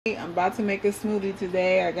I'm about to make a smoothie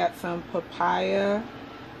today. I got some papaya,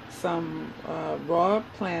 some raw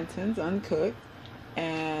plantains uncooked,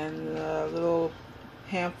 and a little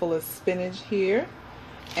handful of spinach here.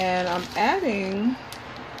 And I'm adding,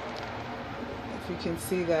 if you can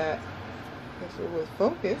see that, if it would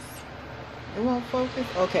focus, it won't focus.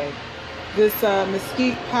 Okay, this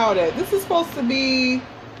mesquite powder. This is supposed to be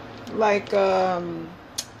like a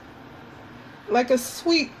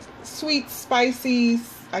sweet, spicy,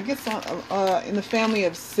 I guess in the family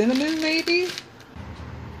of cinnamon, maybe.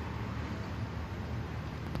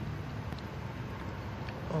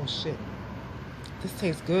 Oh shit, this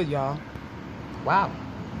tastes good, y'all. Wow.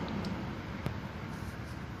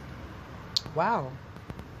 Wow.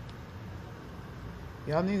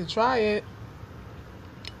 Y'all need to try it.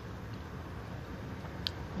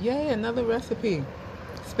 Yay, another recipe.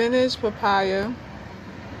 Spinach, papaya,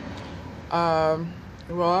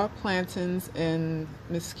 raw plantains, and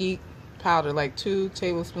mesquite powder, like 2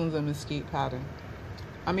 tablespoons of mesquite powder.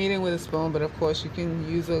 I'm eating with a spoon, but of course you can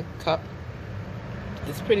use a cup.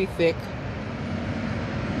 It's pretty thick.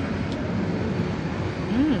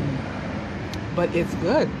 But it's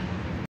good.